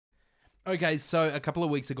Okay, so a couple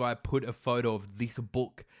of weeks ago, I put a photo of this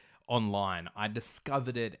book online. I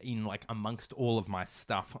discovered it in like amongst all of my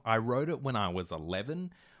stuff. I wrote it when I was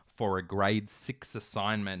 11 for a grade 6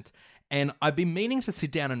 assignment, and I've been meaning to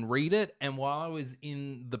sit down and read it. And while I was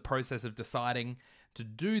in the process of deciding to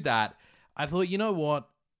do that, I thought, you know what?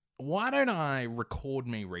 Why don't I record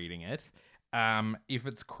me reading it? If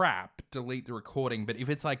it's crap, delete the recording. But if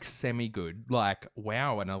it's like semi good, like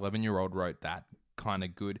wow, an 11-year-old wrote that kind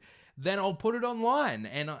of good, then I'll put it online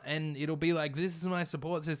and it'll be like this is my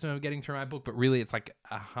support system of getting through my book. But really, it's like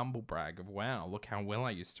a humble brag of wow, look how well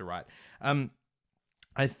I used to write.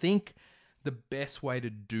 I think the best way to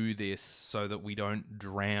do this so that we don't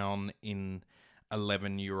drown in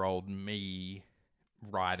 11-year-old me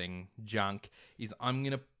writing junk is I'm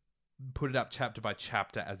gonna put it up chapter by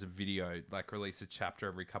chapter as a video, like release a chapter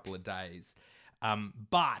every couple of days.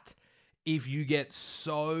 But if you get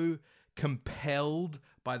so compelled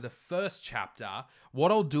by the first chapter,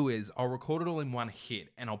 what I'll do is I'll record it all in one hit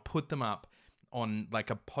and I'll put them up on like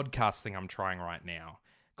a podcast thing I'm trying right now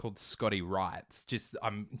called Scotty Writes. Just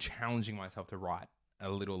I'm challenging myself to write a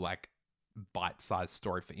little like bite-sized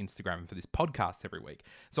story for Instagram and for this podcast every week.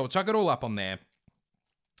 So I'll chuck it all up on there.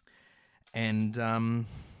 And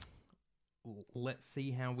let's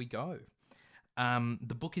see how we go.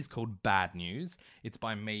 The book is called Bad News. It's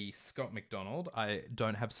by me, Scott McDonald. I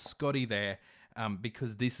don't have Scotty there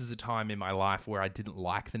because this is a time in my life where I didn't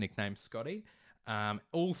like the nickname Scotty.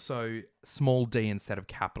 Also, small d instead of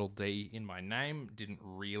capital D in my name. Didn't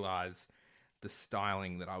realize the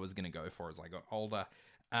styling that I was going to go for as I got older.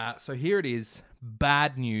 So here it is,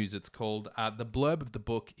 Bad News it's called. The blurb of the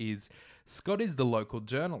book is, Scott is the local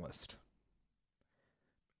journalist.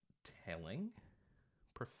 Telling,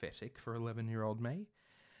 prophetic for 11-year-old me.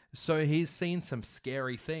 So he's seen some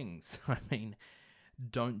scary things. I mean,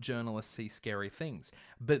 don't journalists see scary things?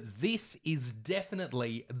 But this is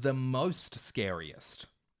definitely the most scariest.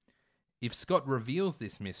 If Scott reveals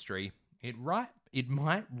this mystery, it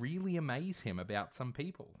might really amaze him about some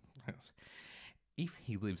people. If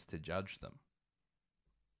he lives to judge them.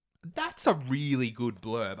 That's a really good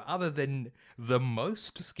blurb, other than the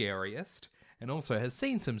most scariest, and also has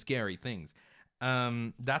seen some scary things.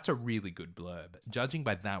 That's a really good blurb. Judging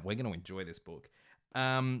by that, we're going to enjoy this book.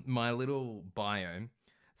 My little bio,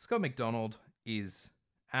 Scott McDonald is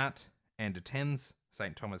at and attends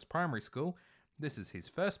St. Thomas Primary School. This is his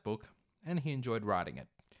first book, and he enjoyed writing it.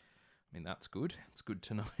 I mean, that's good. It's good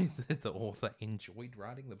to know that the author enjoyed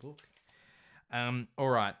writing the book. All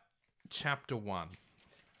right, chapter 1.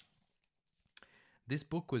 This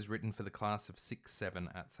book was written for the class of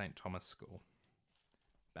 6-7 at St. Thomas School.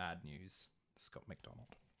 Bad News, Scott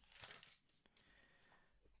McDonald.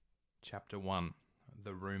 Chapter 1,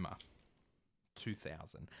 The Rumour,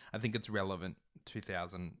 2000. I think it's relevant.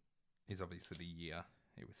 2000 is obviously the year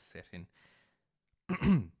it was set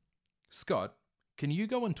in. Scott, can you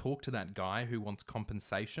go and talk to that guy who wants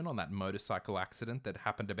compensation on that motorcycle accident that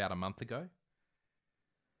happened about a month ago?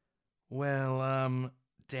 Well,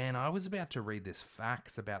 Dan, I was about to read this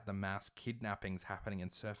fax about the mass kidnappings happening in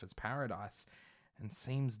Surfers Paradise, and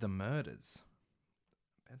seems the murders.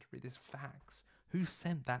 About to read this fax. Who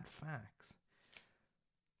sent that fax?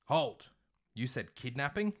 Hold! You said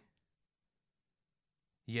kidnapping?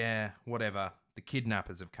 Yeah, whatever. The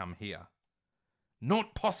kidnappers have come here.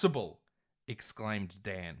 Not possible! Exclaimed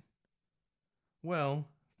Dan. Well,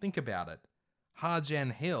 think about it.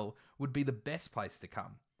 Harjan Hill would be the best place to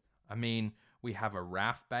come. I mean, we have a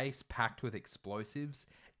RAF base packed with explosives,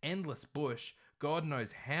 endless bush, God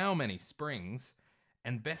knows how many springs,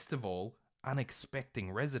 and best of all, unexpected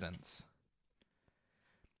residents.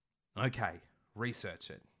 Okay, research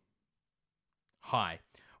it. Hi,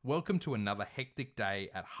 welcome to another hectic day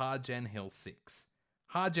at Harjan Hill 6.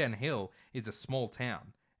 Harjan Hill is a small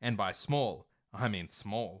town, and by small, I mean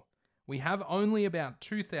small. We have only about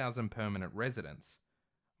 2,000 permanent residents.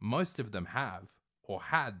 Most of them have, or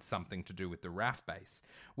had, something to do with the RAF base,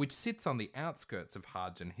 which sits on the outskirts of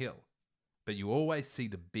Harjan Hill. But you always see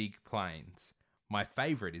the big planes. My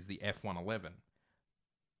favourite is the F-111.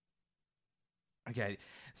 Okay,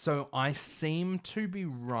 so I seem to be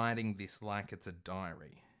writing this like it's a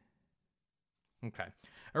diary. Okay.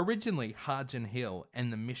 Originally, Harjan Hill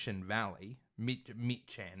and the Mission Valley,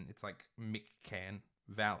 Mitchan, it's like Mitcan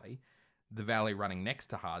Valley, the valley running next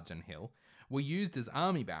to Harjan Hill, were used as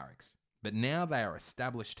army barracks, but now they are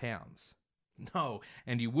established towns. No,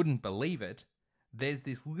 and you wouldn't believe it, there's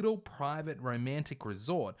this little private romantic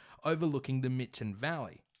resort overlooking the Mitchan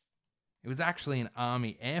Valley. It was actually an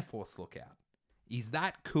Army Air Force lookout. Is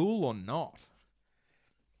that cool or not?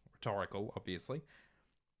 Rhetorical, obviously.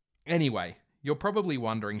 Anyway, You're probably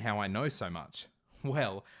wondering how I know so much.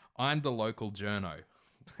 Well, I'm the local journo.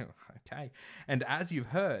 Okay. And as you've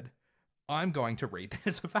heard, I'm going to read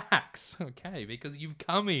these facts. Okay, because you've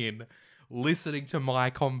come in listening to my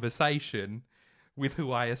conversation with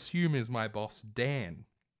who I assume is my boss, Dan.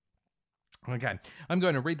 Okay, I'm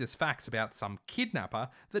going to read this facts about some kidnapper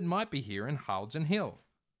that might be here in Harlingen Hill.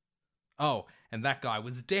 Oh, and that guy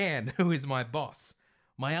was Dan, who is my boss.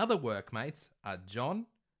 My other workmates are John,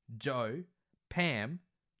 Joe, Pam,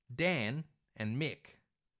 Dan, and Mick.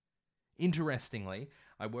 Interestingly,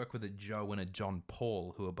 I work with a Joe and a John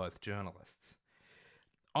Paul, who are both journalists.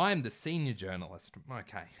 I'm the senior journalist.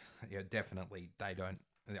 Okay, yeah, definitely they don't.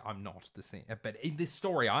 I'm not the senior. But in this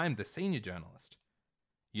story, I am the senior journalist.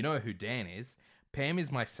 You know who Dan is. Pam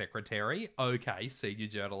is my secretary. Okay, senior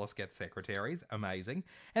journalists get secretaries. Amazing.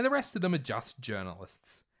 And the rest of them are just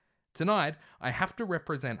journalists. Tonight, I have to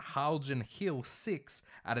represent Harlingen Hill 6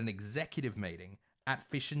 at an executive meeting at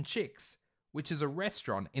Fish and Chicks, which is a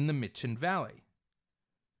restaurant in the Mitchin Valley.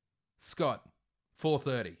 Scott,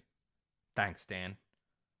 4:30. Thanks, Dan.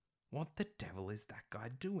 What the devil is that guy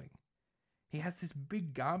doing? He has this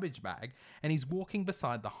big garbage bag and he's walking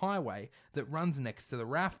beside the highway that runs next to the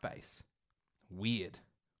RAF base. Weird.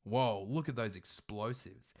 Whoa, look at those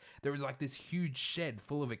explosives. There is like this huge shed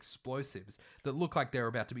full of explosives that look like they're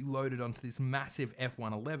about to be loaded onto this massive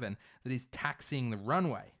F-111 that is taxiing the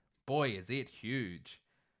runway. Boy, is it huge.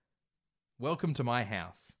 Welcome to my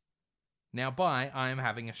house. Now bye, I am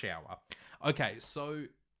having a shower. Okay, so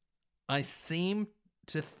I seem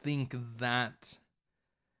to think that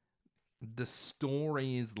the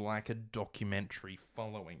story is like a documentary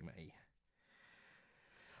following me.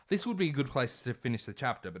 This would be a good place to finish the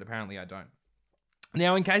chapter, but apparently I don't.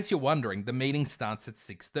 Now, in case you're wondering, the meeting starts at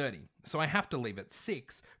 6:30, so I have to leave at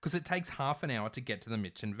 6 because it takes half an hour to get to the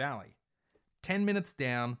Mitchin Valley. 20 minutes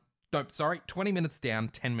down, 10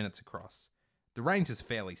 minutes across. The range is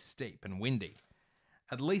fairly steep and windy.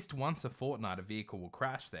 At least once a fortnight a vehicle will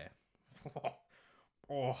crash there.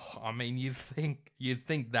 I mean, you'd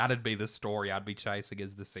think that'd be the story I'd be chasing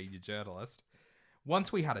as the senior journalist.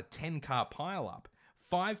 Once we had a 10-car pile-up,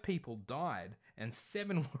 5 people died and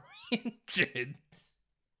 7 were injured.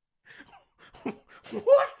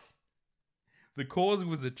 What? The cause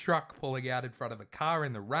was a truck pulling out in front of a car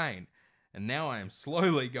in the rain, and now I am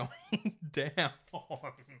slowly going down.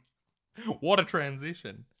 What a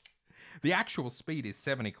transition. The actual speed is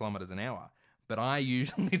 70 kilometers an hour, but I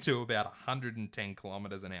usually do about 110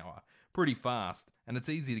 kilometers an hour. Pretty fast, and it's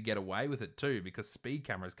easy to get away with it too because speed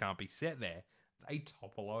cameras can't be set there. They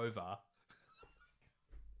topple over.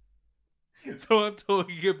 So I'm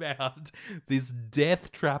talking about this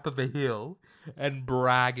death trap of a hill and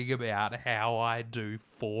bragging about how I do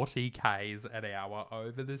 40 k's an hour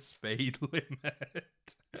over the speed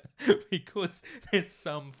limit because there's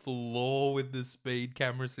some flaw with the speed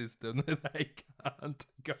camera system that they can't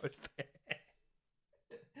go there.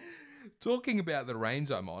 Talking about the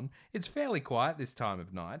range I'm on, it's fairly quiet this time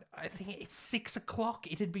of night. I think it's 6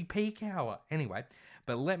 o'clock. It'd be peak hour. Anyway,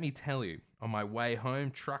 but let me tell you, on my way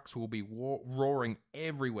home, trucks will be roaring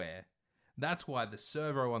everywhere. That's why the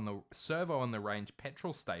servo on the range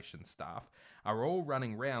petrol station staff are all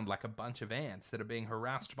running around like a bunch of ants that are being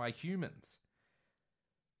harassed by humans.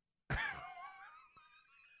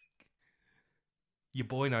 Your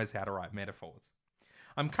boy knows how to write metaphors.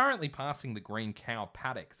 I'm currently passing the green cow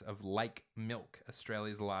paddocks of Lake Milk,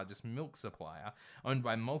 Australia's largest milk supplier, owned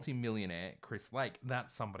by multi-millionaire Chris Lake.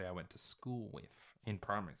 That's somebody I went to school with in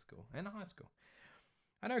primary school and high school.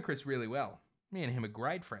 I know Chris really well. Me and him are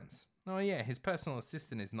great friends. Oh yeah, his personal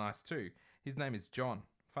assistant is nice too. His name is John.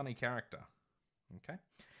 Funny character. Okay.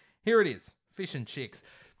 Here it is. Fish and Chicks.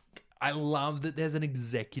 I love that there's an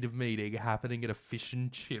executive meeting happening at a fish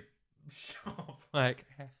and chip shop. Like...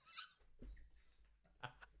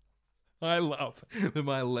 I love that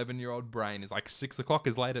my 11-year-old brain is like 6 o'clock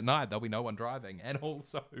is late at night. There'll be no one driving. And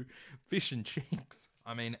also fish and chicks.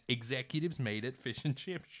 I mean, executives meet at fish and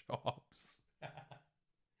chip shops.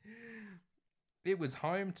 It was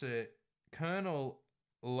home to Colonel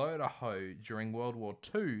Lodaho during World War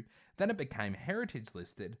II. Then it became heritage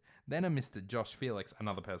listed. Then a Mr. Josh Felix,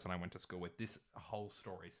 another person I went to school with. This whole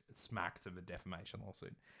story smacks of a defamation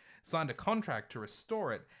lawsuit. Signed a contract to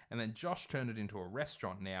restore it, and then Josh turned it into a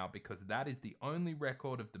restaurant now because that is the only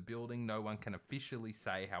record of the building. No one can officially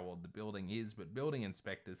say how old the building is, but building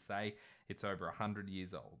inspectors say it's over 100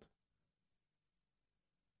 years old.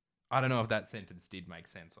 I don't know if that sentence did make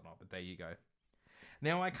sense or not, but there you go.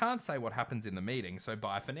 Now, I can't say what happens in the meeting, so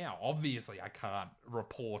bye for now. Obviously, I can't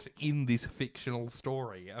report in this fictional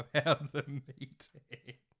story about the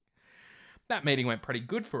meeting. That meeting went pretty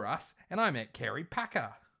good for us, and I met Kerry Packer.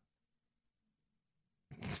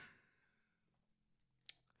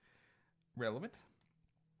 Relevant?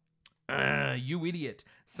 You idiot.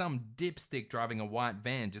 Some dipstick driving a white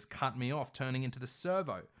van just cut me off, turning into the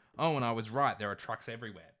servo. Oh, and I was right. There are trucks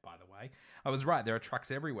everywhere, by the way. I was right. There are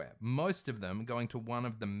trucks everywhere. Most of them going to one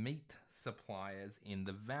of the meat suppliers in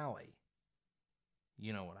the valley.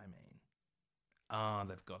 You know what I mean. Ah,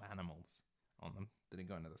 they've got animals on them. Did it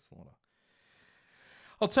go into the slaughter?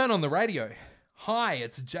 I'll turn on the radio. Hi,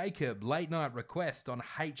 it's Jacob. Late night request on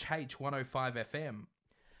HH 105 FM.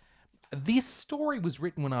 This story was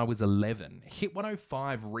written when I was 11. Hit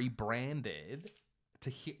 105 rebranded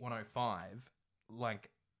to Hit 105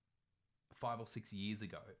 like 5 or 6 years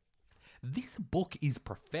ago. This book is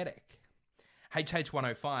prophetic. HH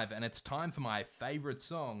 105, and it's time for my favourite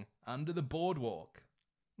song, Under the Boardwalk.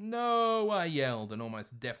 No, I yelled and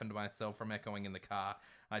almost deafened myself from echoing in the car.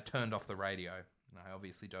 I turned off the radio. I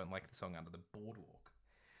obviously don't like the song Under the Boardwalk.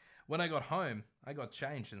 When I got home, I got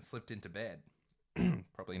changed and slipped into bed.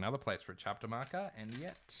 Probably another place for a chapter marker, and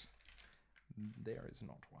yet there is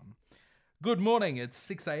not one. Good morning, it's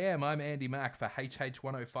 6 a.m. I'm Andy Mack for HH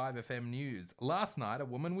 105 FM News. Last night, a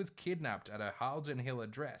woman was kidnapped at her Harlden Hill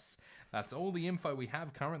address. That's all the info we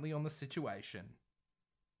have currently on the situation.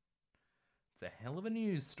 It's a hell of a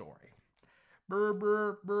news story. Brr,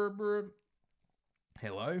 brr, brr, brr.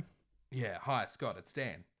 Hello? Yeah, hi, Scott, it's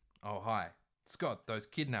Dan. Oh, hi. Scott, those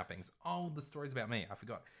kidnappings. Oh, the story's about me. I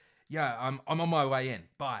forgot. Yeah, I'm on my way in.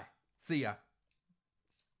 Bye. See ya.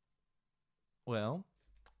 Well,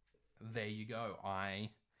 there you go. I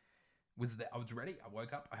was there. I was ready. I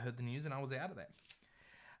woke up. I heard the news and I was out of there.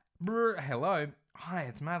 Brr, hello. Hi,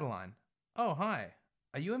 it's Madeline. Oh, hi.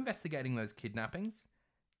 Are you investigating those kidnappings?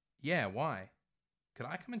 Yeah, why? Could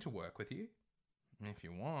I come into work with you? If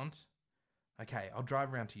you want. Okay, I'll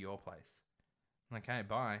drive around to your place. Okay,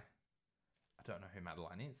 bye. I don't know who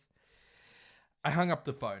Madeline is. I hung up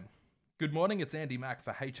the phone. Good morning, it's Andy Mack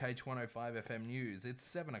for HH 105 FM News. It's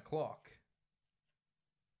 7 o'clock.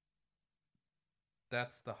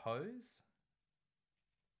 That's the hose?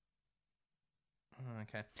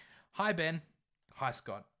 Okay. Hi, Ben. Hi,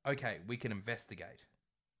 Scott. Okay, we can investigate.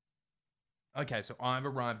 Okay, so I've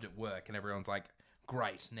arrived at work and everyone's like,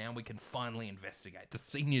 great, now we can finally investigate. The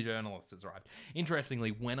senior journalist has arrived.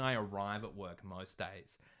 Interestingly, when I arrive at work most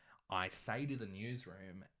days, I say to the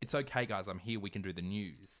newsroom, it's okay, guys, I'm here, we can do the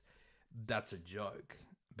news. That's a joke.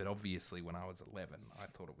 But obviously, when I was 11, I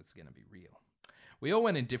thought it was going to be real. We all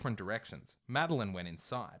went in different directions. Madeline went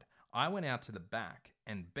inside. I went out to the back,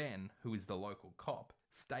 and Ben, who is the local cop,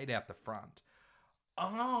 stayed out the front.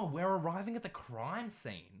 Oh, we're arriving at the crime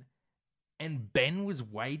scene. And Ben was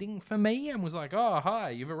waiting for me and was like, oh, hi,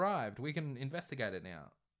 you've arrived. We can investigate it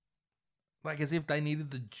now. Like as if they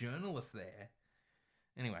needed the journalist there.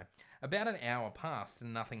 Anyway, about an hour passed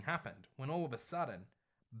and nothing happened when all of a sudden,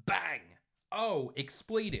 bang! Oh,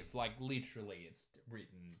 expletive. Like literally it's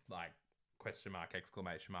written like question mark,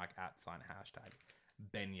 exclamation mark, @ sign, hashtag.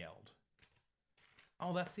 Ben yelled.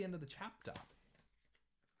 Oh, that's the end of the chapter.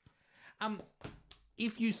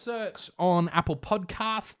 If you search on Apple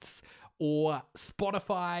Podcasts or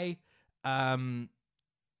Spotify,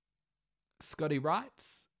 Scotty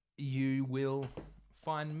Writes, you will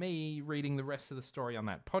find me reading the rest of the story on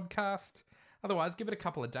that podcast. Otherwise, give it a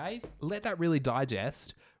couple of days. Let that really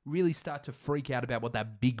digest. Really start to freak out about what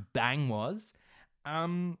that big bang was.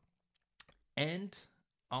 And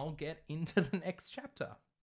I'll get into the next chapter.